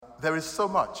There is so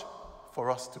much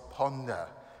for us to ponder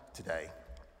today.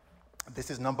 This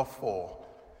is number 4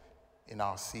 in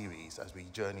our series as we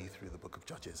journey through the book of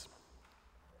Judges.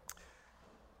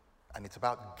 And it's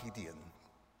about Gideon.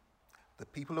 The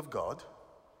people of God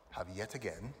have yet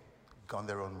again gone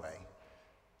their own way,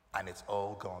 and it's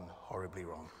all gone horribly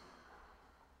wrong.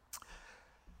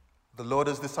 The Lord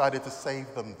has decided to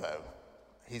save them, though.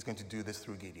 He's going to do this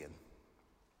through Gideon.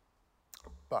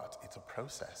 But it's a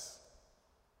process.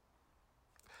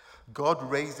 God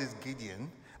raises Gideon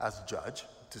as judge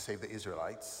to save the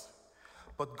Israelites,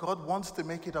 but God wants to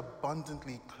make it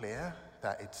abundantly clear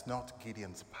that it's not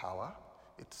Gideon's power,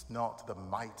 it's not the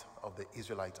might of the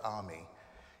Israelite army,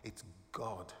 it's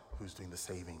God who's doing the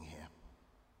saving here.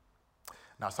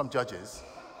 Now, some judges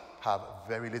have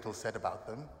very little said about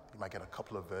them. You might get a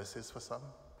couple of verses for some.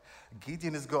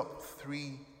 Gideon has got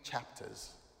 3 chapters,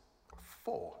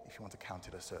 4 if you want to count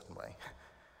it a certain way.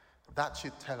 That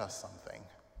should tell us something.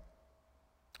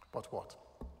 But what?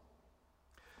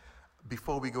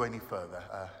 Before we go any further,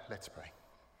 let's pray.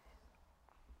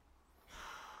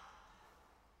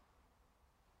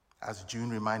 As June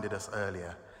reminded us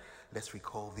earlier, let's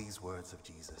recall these words of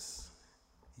Jesus.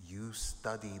 You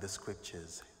study the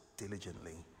scriptures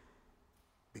diligently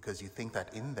because you think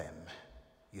that in them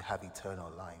you have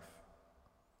eternal life.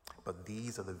 But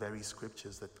these are the very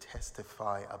scriptures that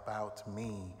testify about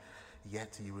me,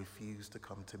 yet you refuse to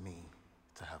come to me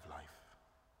to have life.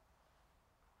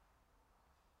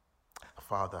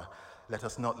 Father, let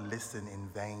us not listen in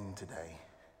vain today.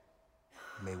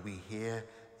 May we hear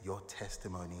your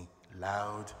testimony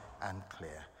loud and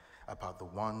clear about the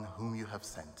one whom you have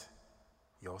sent,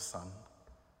 your Son,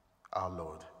 our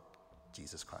Lord,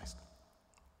 Jesus Christ.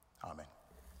 Amen.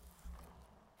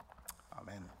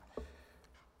 Amen.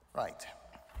 Right.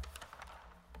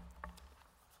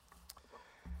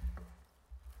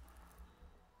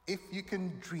 If you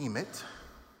can dream it,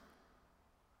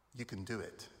 you can do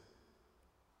it.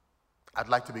 I'd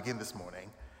like to begin this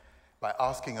morning by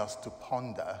asking us to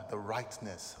ponder the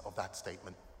rightness of that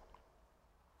statement.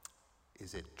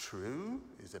 Is it true?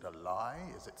 Is it a lie?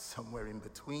 Is it somewhere in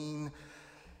between?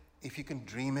 If you can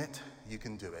dream it, you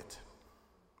can do it.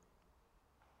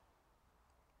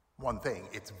 One thing,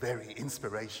 it's very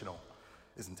inspirational,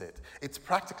 isn't it? It's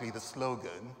practically the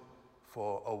slogan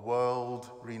for a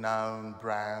world-renowned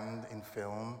brand in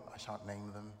film. I shan't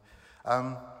name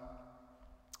them.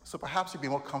 So perhaps you'd be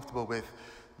more comfortable with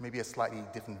maybe a slightly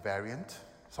different variant,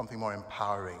 something more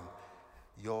empowering.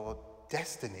 Your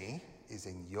destiny is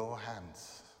in your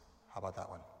hands. How about that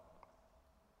one?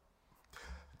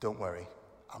 Don't worry,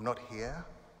 I'm not here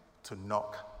to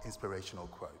knock inspirational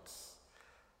quotes.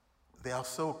 They are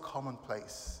so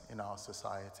commonplace in our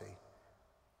society.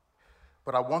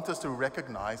 But I want us to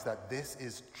recognize that this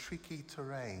is tricky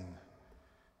terrain.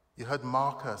 You heard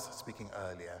Marcus speaking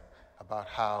earlier about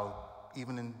how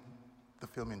even in the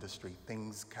film industry,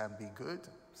 things can be good,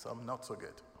 some not so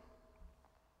good.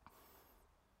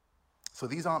 So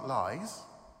these aren't lies,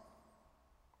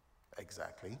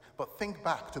 exactly, but think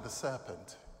back to the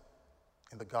serpent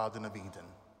in the Garden of Eden,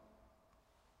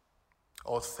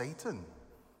 or Satan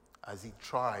as he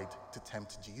tried to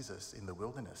tempt Jesus in the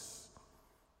wilderness.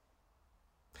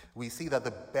 We see that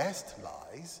the best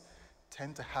lies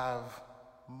tend to have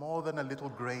more than a little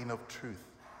grain of truth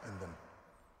in them.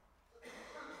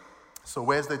 So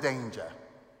where's the danger?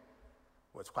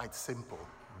 Well, it's quite simple.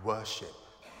 Worship.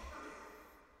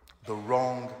 The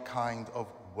wrong kind of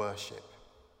worship.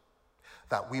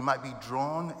 That we might be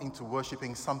drawn into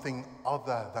worshiping something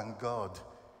other than God.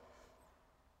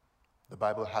 The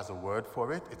Bible has a word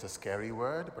for it. It's a scary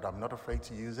word, but I'm not afraid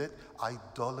to use it.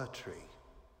 Idolatry.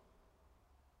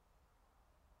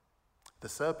 The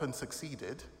serpent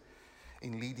succeeded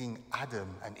in leading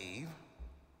Adam and Eve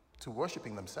to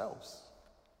worshiping themselves.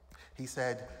 He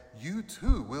said, you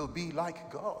too will be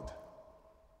like God.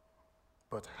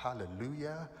 But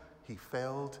hallelujah, he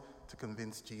failed to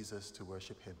convince Jesus to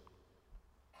worship him.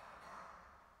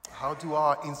 How do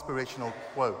our inspirational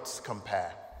quotes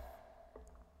compare?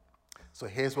 So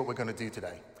here's what we're going to do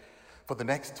today. For the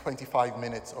next 25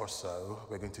 minutes or so,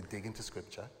 we're going to dig into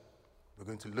Scripture. We're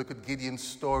going to look at Gideon's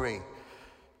story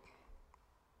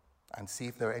and see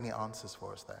if there are any answers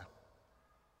for us there.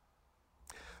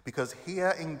 Because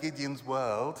here in Gideon's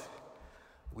world,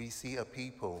 we see a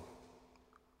people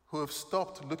who have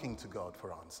stopped looking to God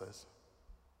for answers.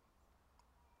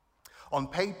 On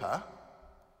paper,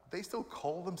 they still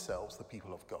call themselves the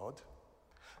people of God.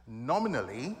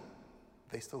 Nominally,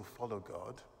 they still follow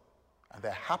God, and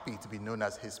they're happy to be known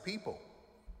as his people.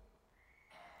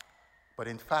 But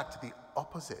in fact, the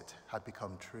opposite had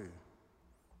become true,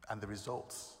 and the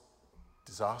results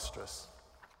disastrous.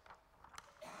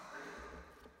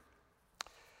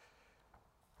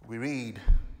 We read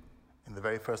in the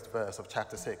very first verse of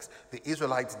chapter 6, the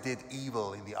Israelites did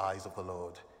evil in the eyes of the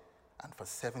Lord, and for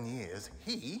 7 years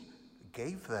he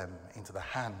gave them into the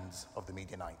hands of the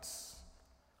Midianites.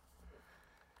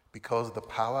 Because the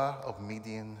power of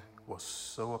Midian was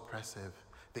so oppressive,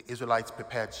 the Israelites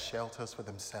prepared shelters for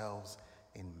themselves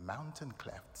in mountain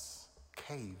clefts,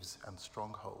 caves, and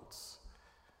strongholds.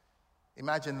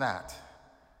 Imagine that.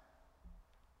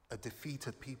 A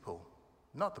defeated people,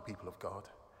 not the people of God.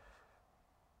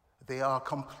 They are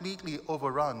completely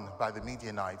overrun by the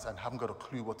Midianites and haven't got a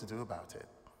clue what to do about it.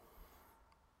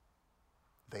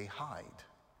 They hide.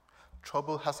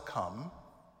 Trouble has come,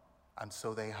 and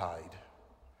so they hide.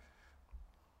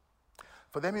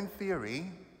 For them, in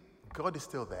theory, God is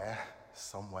still there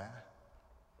somewhere,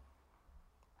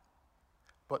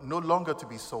 but no longer to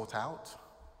be sought out,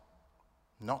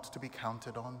 not to be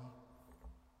counted on,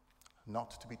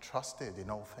 not to be trusted in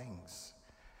all things.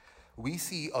 We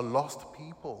see a lost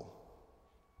people,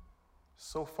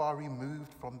 so far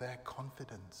removed from their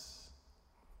confidence,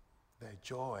 their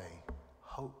joy,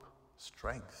 hope,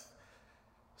 strength,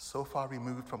 so far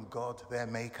removed from God, their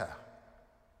maker.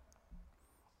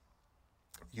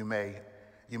 You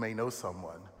may know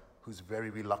someone who's very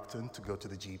reluctant to go to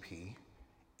the GP,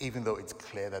 even though it's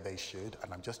clear that they should,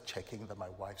 and I'm just checking that my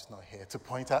wife's not here to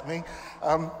point at me.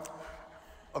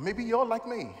 Or maybe you're like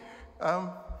me.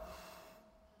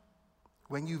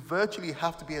 When you virtually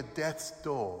have to be at death's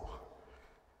door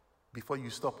before you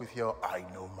stop with your "I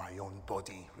know my own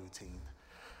body" routine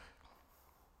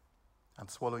and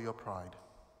swallow your pride.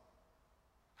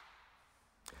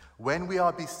 When we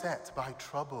are beset by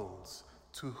troubles,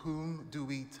 to whom do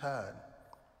we turn?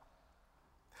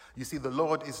 You see, the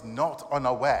Lord is not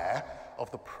unaware of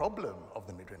the problem of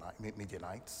the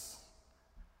Midianites,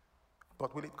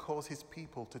 but will it cause his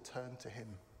people to turn to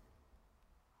him?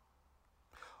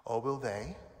 Or will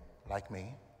they, like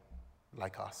me,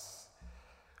 like us,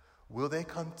 will they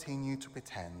continue to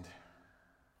pretend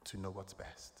to know what's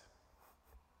best?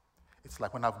 It's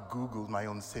like when I've Googled my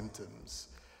own symptoms,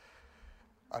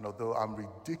 and although I'm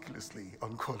ridiculously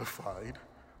unqualified,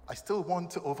 I still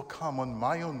want to overcome on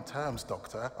my own terms,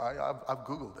 doctor. I've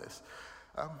Googled this.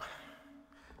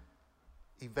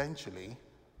 Eventually,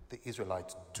 the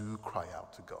Israelites do cry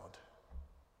out to God.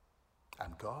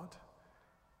 And God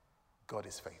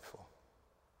is faithful.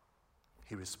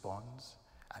 He responds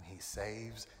and he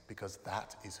saves because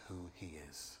that is who he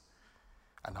is.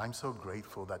 And I'm so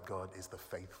grateful that God is the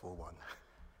faithful one.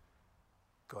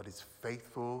 God is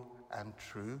faithful and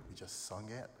true. We just sung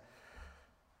it.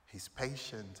 He's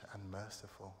patient and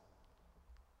merciful.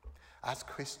 As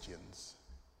Christians,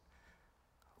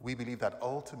 we believe that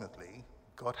ultimately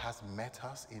God has met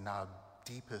us in our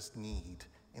deepest need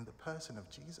in the person of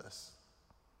Jesus,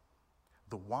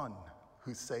 the one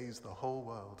who saves the whole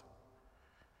world.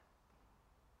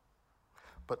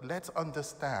 But let's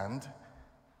understand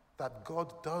that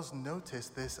God does notice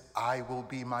this "I will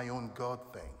be my own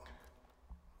God" thing.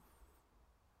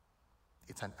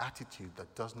 It's an attitude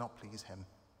that does not please him.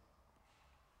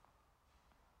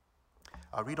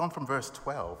 I'll read on from verse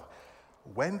 12.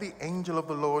 When the angel of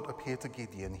the Lord appeared to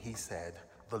Gideon, he said,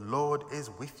 "The Lord is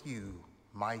with you,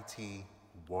 mighty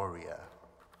warrior."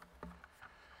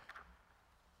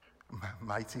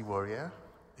 Mighty warrior?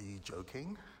 Are you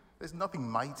joking? There's nothing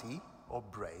mighty or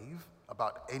brave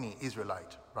about any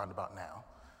Israelite round about now.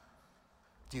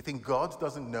 Do you think God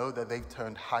doesn't know that they've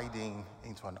turned hiding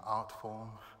into an art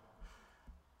form?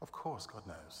 Of course God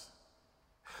knows.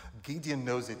 Gideon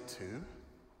knows it too,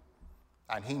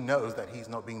 and he knows that he's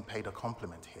not being paid a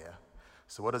compliment here.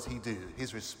 So what does he do?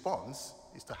 His response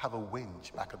is to have a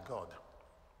whinge back at God.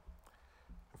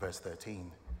 Verse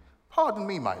 13, "Pardon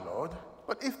me, my Lord,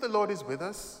 but if the Lord is with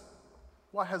us,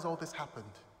 why has all this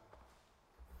happened?"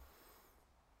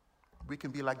 We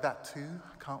can be like that too,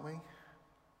 can't we?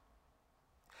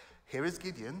 Here is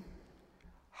Gideon,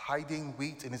 hiding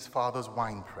wheat in his father's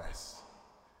winepress.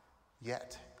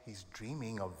 Yet he's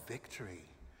dreaming of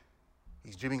victory.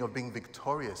 He's dreaming of being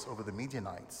victorious over the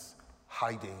Midianites,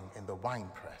 hiding in the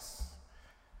winepress.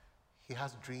 He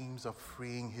has dreams of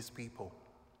freeing his people.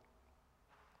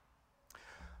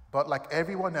 But like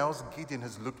everyone else, Gideon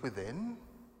has looked within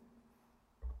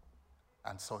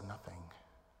and saw nothing.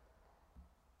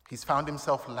 He's found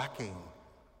himself lacking.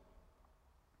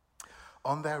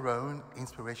 On their own,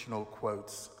 inspirational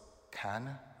quotes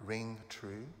can ring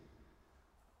true,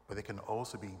 but they can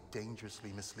also be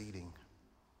dangerously misleading.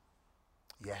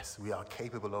 Yes, we are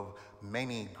capable of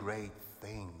many great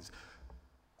things.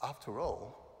 After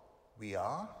all, we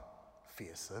are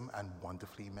fearsome and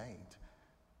wonderfully made.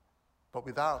 But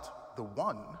without the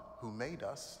one who made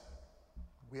us,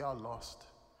 we are lost.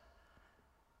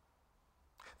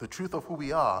 The truth of who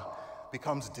we are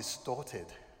becomes distorted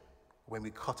when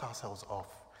we cut ourselves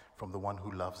off from the one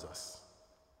who loves us.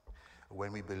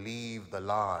 When we believe the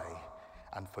lie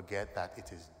and forget that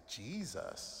it is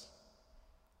Jesus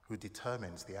who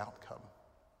determines the outcome.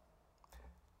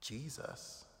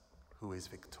 Jesus who is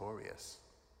victorious.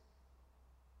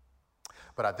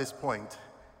 But at this point,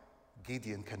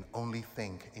 Gideon can only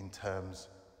think in terms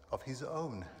of his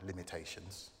own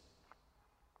limitations.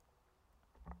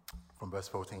 From verse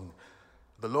 14,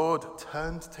 the Lord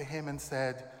turned to him and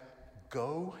said,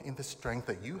 "Go in the strength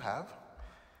that you have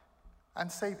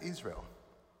and save Israel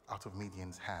out of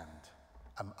Midian's hand.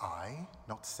 Am I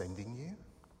not sending you?"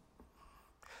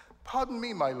 "Pardon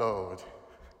me, my Lord,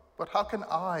 but how can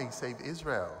I save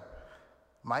Israel?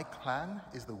 My clan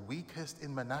is the weakest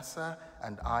in Manasseh,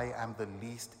 and I am the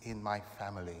least in my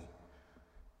family."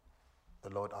 The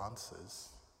Lord answers,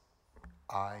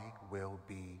 "I will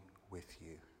be with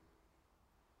you."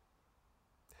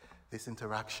 This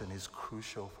interaction is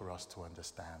crucial for us to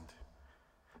understand.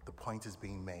 The point is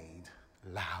being made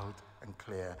loud and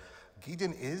clear.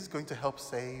 Gideon is going to help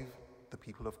save the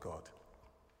people of God.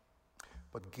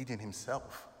 But Gideon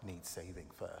himself needs saving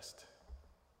first.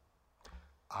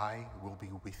 "I will be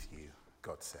with you,"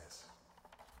 God says.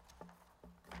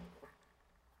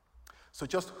 So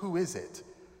just who is it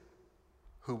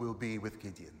who will be with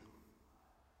Gideon?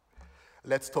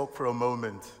 Let's talk for a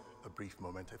moment, a brief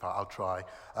moment, I'll try.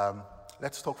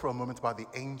 Let's talk for a moment about the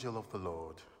angel of the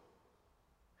Lord.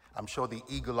 I'm sure the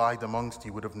eagle-eyed amongst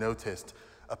you would have noticed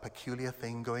a peculiar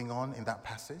thing going on in that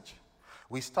passage.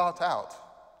 We start out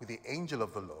with the angel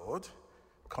of the Lord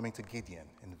coming to Gideon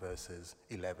in verses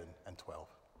 11 and 12.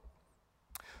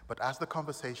 But as the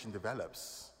conversation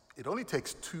develops, it only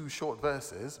takes 2 short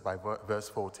verses by verse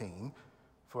 14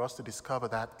 for us to discover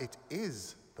that it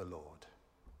is the Lord.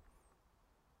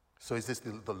 So is this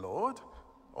the Lord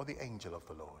or the angel of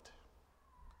the Lord?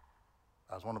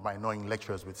 As one of my annoying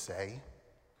lecturers would say,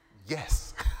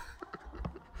 yes.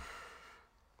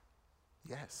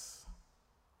 Yes.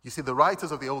 You see, the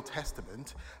writers of the Old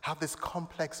Testament have this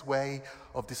complex way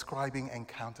of describing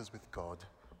encounters with God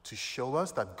to show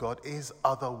us that God is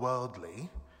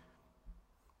otherworldly,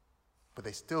 but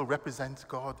they still represent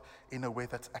God in a way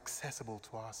that's accessible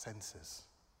to our senses.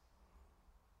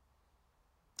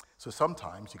 So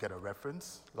sometimes you get a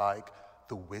reference like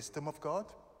the wisdom of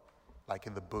God, like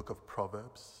in the book of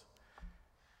Proverbs,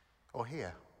 or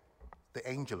here, the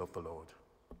angel of the Lord.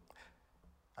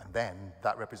 And then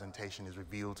that representation is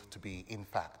revealed to be, in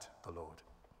fact, the Lord.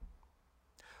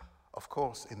 Of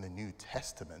course, in the New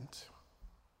Testament,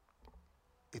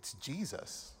 it's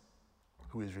Jesus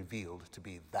who is revealed to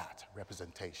be that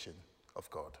representation of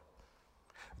God.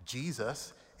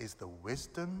 Jesus is the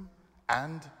wisdom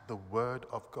and the Word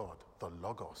of God, the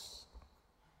Logos.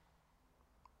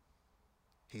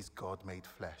 He's God made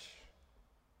flesh.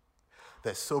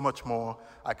 There's so much more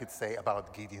I could say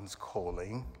about Gideon's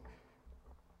calling,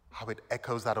 how it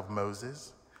echoes that of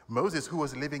Moses. Moses, who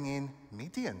was living in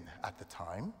Midian at the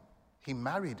time, he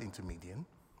married into Midian.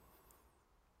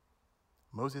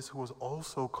 Moses, who was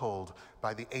also called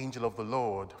by the angel of the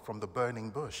Lord from the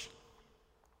burning bush.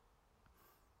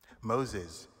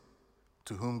 Moses,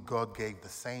 to whom God gave the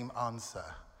same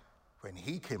answer when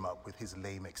he came up with his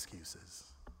lame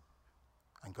excuses.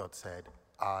 And God said,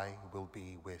 "I will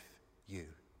be with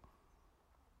you."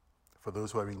 For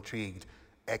those who are intrigued,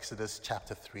 Exodus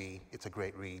chapter 3, it's a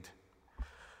great read.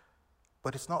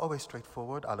 But it's not always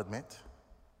straightforward, I'll admit.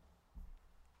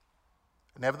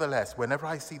 Nevertheless, whenever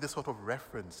I see this sort of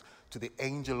reference to the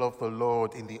angel of the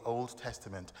Lord in the Old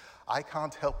Testament, I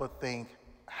can't help but think,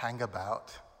 hang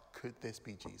about, could this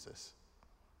be Jesus?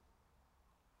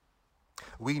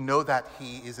 We know that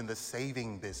he is in the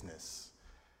saving business.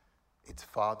 It's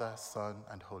Father, Son,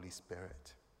 and Holy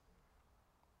Spirit.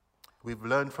 We've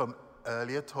learned from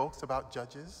earlier talks about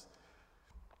Judges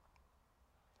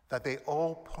that they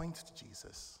all point to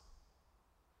Jesus.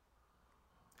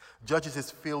 Judges is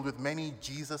filled with many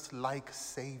Jesus-like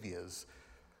saviors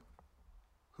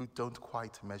who don't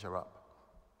quite measure up.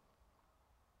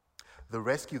 The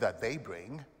rescue that they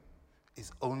bring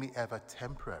is only ever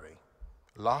temporary,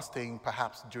 lasting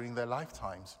perhaps during their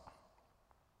lifetimes.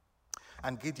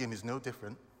 And Gideon is no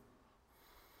different.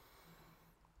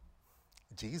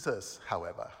 Jesus,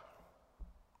 however,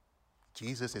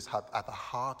 Jesus is at the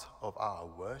heart of our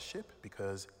worship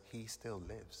because he still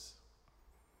lives.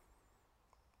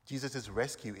 Jesus'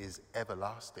 rescue is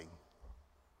everlasting.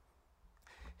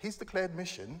 His declared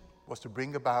mission was to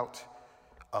bring about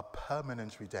a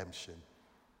permanent redemption.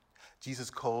 Jesus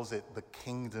calls it the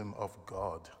kingdom of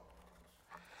God.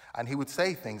 And he would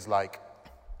say things like,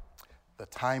 "The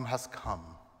time has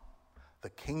come.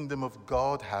 The kingdom of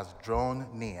God has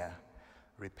drawn near.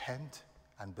 Repent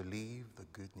and believe the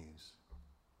good news."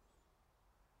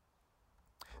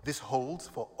 This holds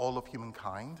for all of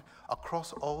humankind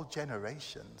across all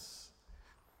generations.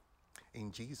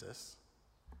 In Jesus,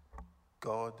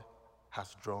 God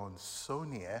has drawn so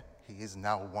near, he is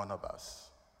now one of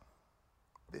us.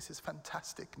 This is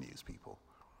fantastic news, people.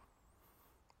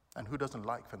 And who doesn't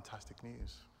like fantastic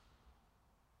news?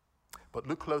 But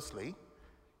look closely,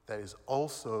 there is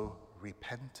also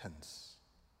repentance,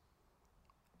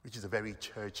 which is a very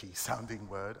churchy sounding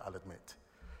word, I'll admit.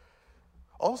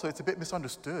 Also, it's a bit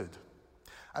misunderstood.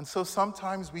 And so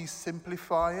sometimes we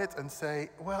simplify it and say,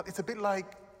 well, it's a bit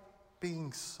like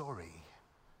being sorry.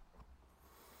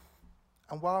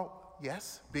 And while,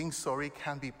 yes, being sorry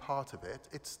can be part of it,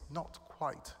 it's not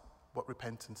quite what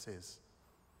repentance is.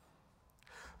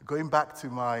 Going back to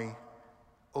my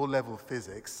O-level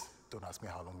physics, don't ask me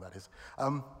how long that is,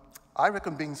 I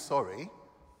reckon being sorry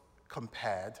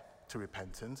compared to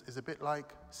repentance is a bit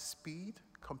like speed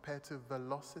compared to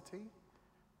velocity.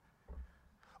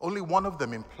 Only one of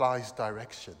them implies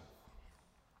direction.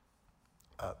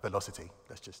 Velocity,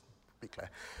 let's just be clear.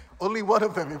 Only one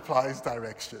of them implies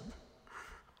direction.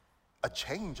 A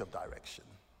change of direction.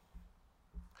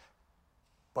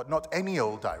 But not any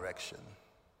old direction.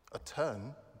 A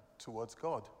turn towards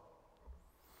God.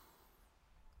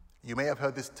 You may have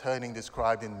heard this turning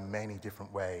described in many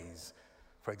different ways.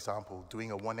 For example,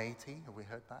 doing a 180, have we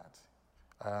heard that?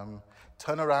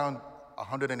 Turn around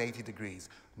 180 degrees,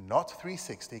 not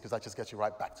 360, because that just gets you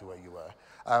right back to where you were.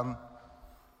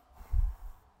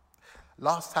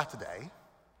 Last Saturday,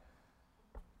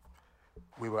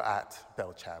 we were at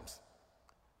Belchamps.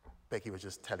 Becky was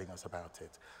just telling us about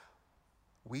it.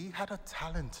 We had a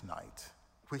talent night,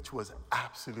 which was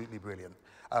absolutely brilliant.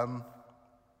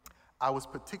 I was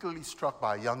particularly struck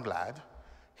by a young lad.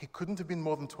 He couldn't have been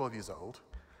more than 12 years old.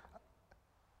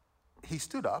 He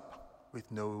stood up with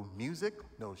no music,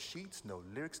 no sheets, no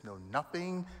lyrics, no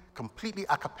nothing, completely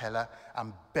a cappella,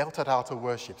 and belted out a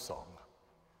worship song.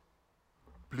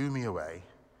 Blew me away.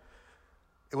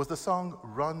 It was the song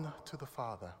 "Run to the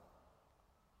Father."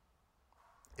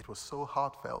 It was so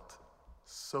heartfelt,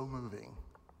 so moving.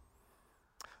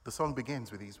 The song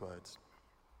begins with these words: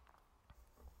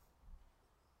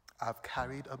 "I've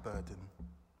carried a burden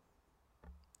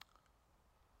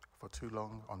for too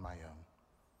long on my own.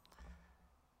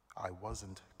 I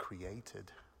wasn't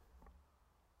created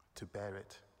to bear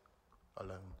it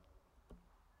alone."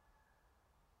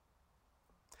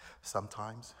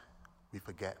 Sometimes we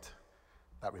forget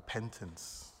that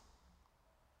repentance,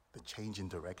 the change in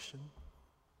direction,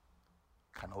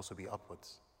 can also be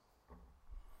upwards.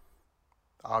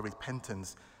 Our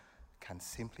repentance can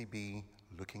simply be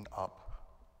looking up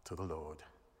to the Lord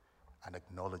and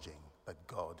acknowledging that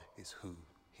God is who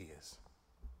he is.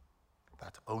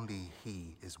 That only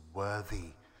he is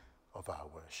worthy of our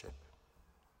worship.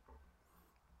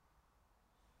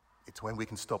 It's when we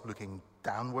can stop looking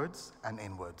downwards and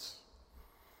inwards.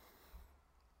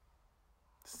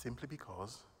 Simply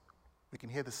because we can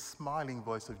hear the smiling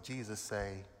voice of Jesus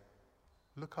say,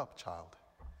 "Look up, child."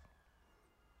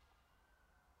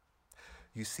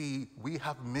 You see, we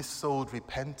have missold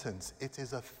repentance. It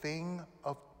is a thing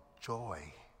of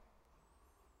joy,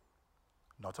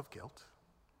 not of guilt,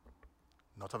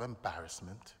 not of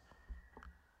embarrassment,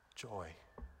 joy.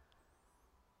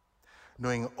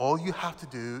 Knowing all you have to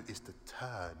do is to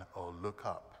turn or look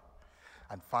up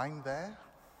and find there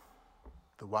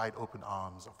the wide open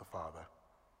arms of the Father.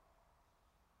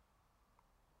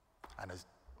 And as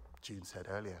June said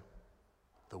earlier,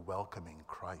 the welcoming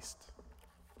Christ.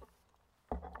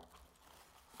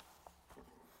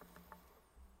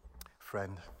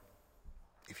 Friend,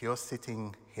 if you're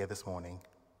sitting here this morning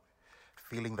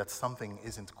feeling that something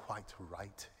isn't quite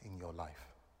right in your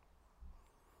life,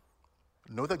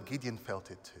 know that Gideon felt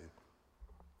it too.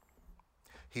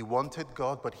 He wanted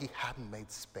God, but he hadn't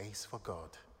made space for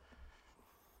God.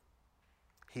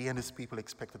 He and his people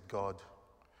expected God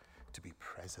to be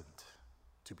present,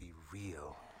 to be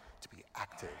real, to be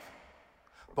active.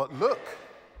 But look,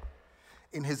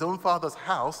 in his own father's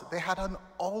house, they had an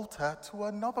altar to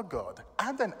another god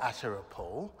and an Asherah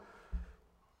pole.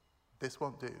 This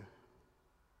won't do.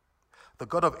 The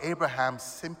God of Abraham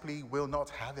simply will not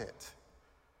have it.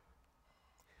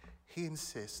 He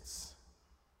insists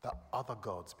that other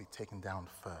gods be taken down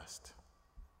first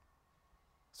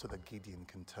so that Gideon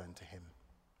can turn to him.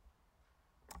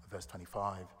 Verse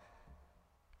 25,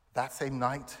 that same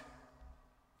night,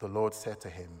 the Lord said to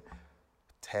him,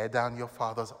 Tear down your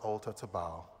father's altar to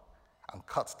Baal and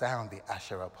cut down the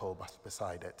Asherah pole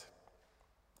beside it.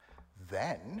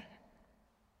 Then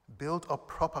build a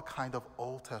proper kind of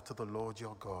altar to the Lord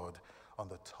your God on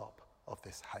the top of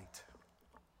this height.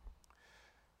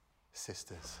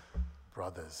 Sisters,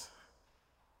 brothers,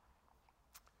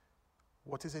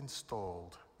 what is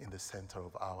installed in the center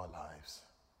of our lives?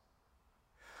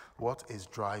 What is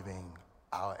driving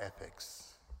our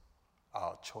ethics,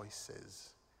 our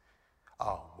choices,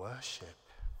 our worship?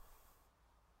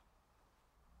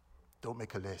 Don't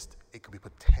make a list. It could be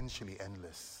potentially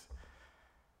endless.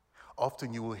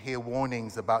 Often you will hear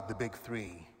warnings about the big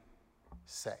three: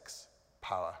 sex,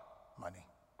 power, money.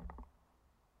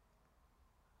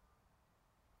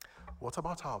 What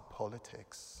about our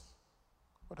politics?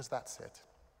 What does that sit?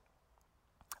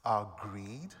 Our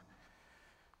greed,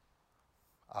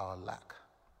 our lack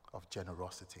of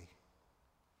generosity,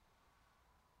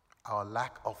 our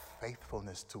lack of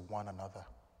faithfulness to one another.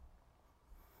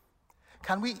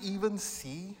 Can we even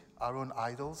see our own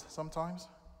idols sometimes?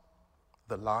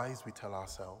 The lies we tell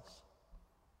ourselves.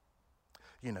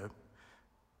 You know,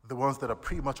 the ones that are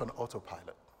pretty much on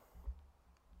autopilot.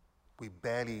 We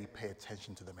barely pay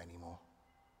attention to them anymore.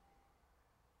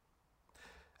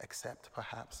 Except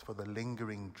perhaps for the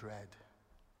lingering dread,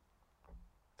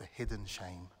 the hidden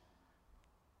shame.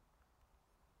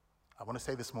 I want to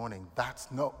say this morning,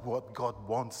 that's not what God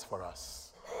wants for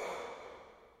us.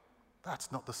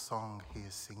 That's not the song he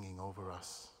is singing over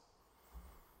us.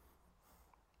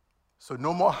 So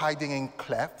no more hiding in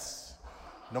clefts,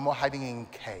 no more hiding in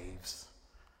caves.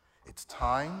 It's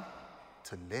time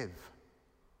to live.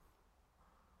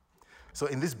 So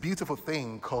in this beautiful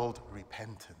thing called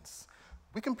repentance,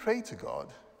 we can pray to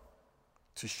God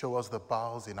to show us the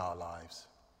Baals in our lives,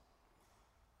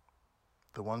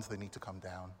 the ones that need to come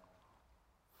down.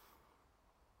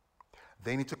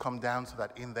 They need to come down so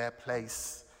that in their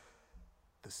place,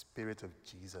 the Spirit of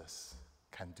Jesus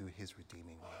can do his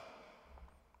redeeming work.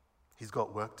 He's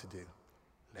got work to do.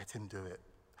 Let him do it.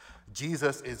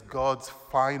 Jesus is God's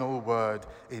final word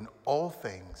in all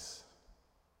things.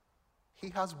 He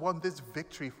has won this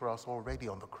victory for us already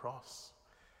on the cross.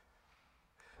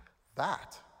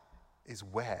 That is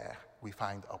where we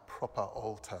find a proper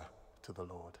altar to the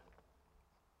Lord.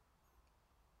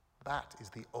 That is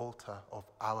the altar of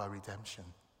our redemption,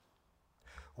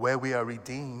 where we are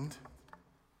redeemed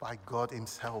by God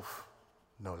himself,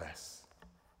 no less.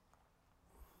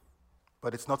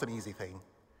 But it's not an easy thing,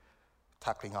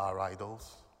 tackling our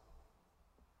idols.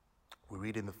 We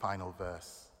read in the final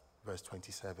verse, verse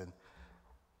 27,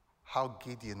 how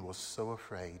Gideon was so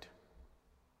afraid.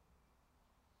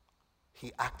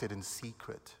 He acted in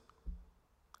secret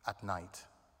at night.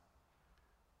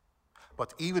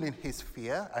 But even in his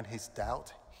fear and his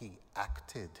doubt, he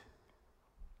acted.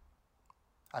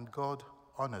 And God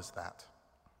honors that.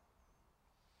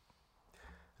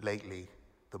 Lately,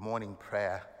 the morning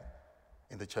prayer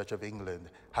in the Church of England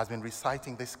has been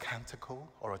reciting this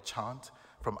canticle or a chant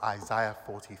from Isaiah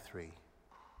 43.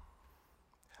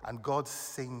 And God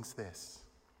sings this.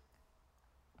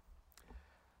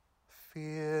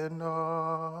 Fear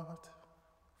not,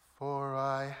 for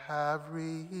I have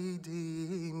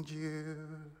redeemed you.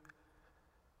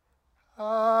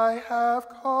 I have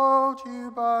called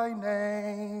you by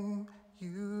name,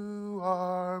 you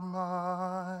are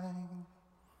mine.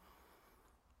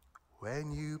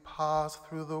 When you pass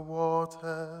through the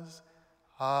waters,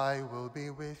 I will be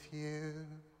with you.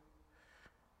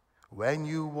 When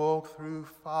you walk through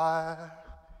fire,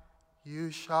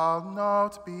 you shall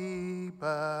not be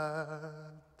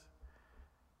burned.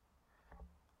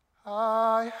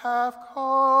 I have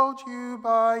called you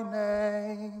by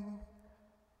name.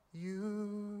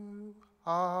 You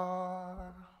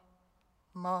are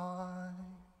mine.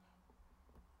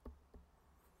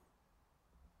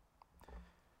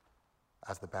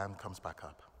 As the band comes back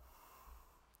up,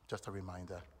 just a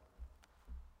reminder,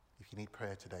 if you need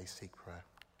prayer today, seek prayer.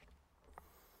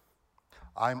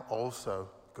 I'm also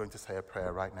going to say a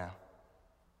prayer right now.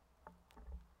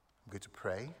 I'm going to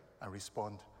pray and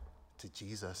respond to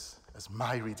Jesus as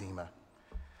my Redeemer.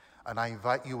 And I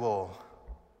invite you all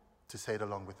to say it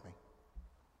along with me.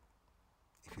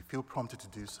 If you feel prompted to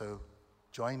do so,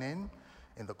 join in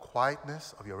the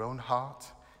quietness of your own heart.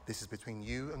 This is between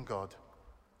you and God.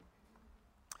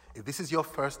 If this is your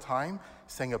first time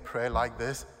saying a prayer like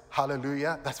this,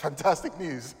 hallelujah, that's fantastic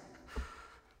news.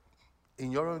 In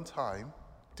your own time,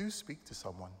 do speak to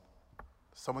someone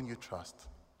you trust.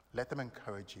 Let them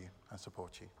encourage you and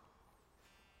support you.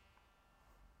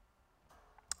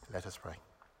 Let us pray.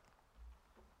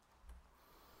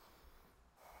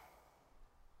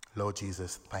 Lord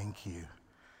Jesus, thank you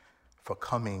for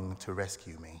coming to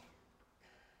rescue me.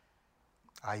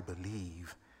 I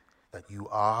believe that you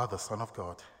are the Son of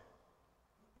God,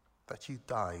 that you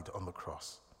died on the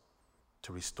cross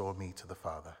to restore me to the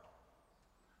Father.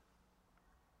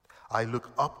 I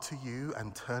look up to you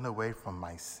and turn away from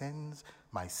my sins,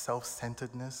 my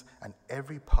self-centeredness, and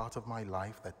every part of my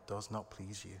life that does not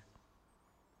please you.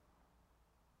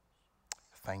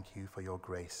 Thank you for your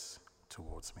grace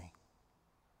towards me.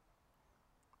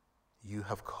 You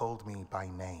have called me by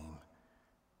name,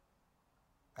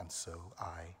 and so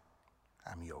I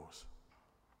am yours.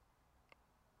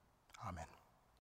 Amen.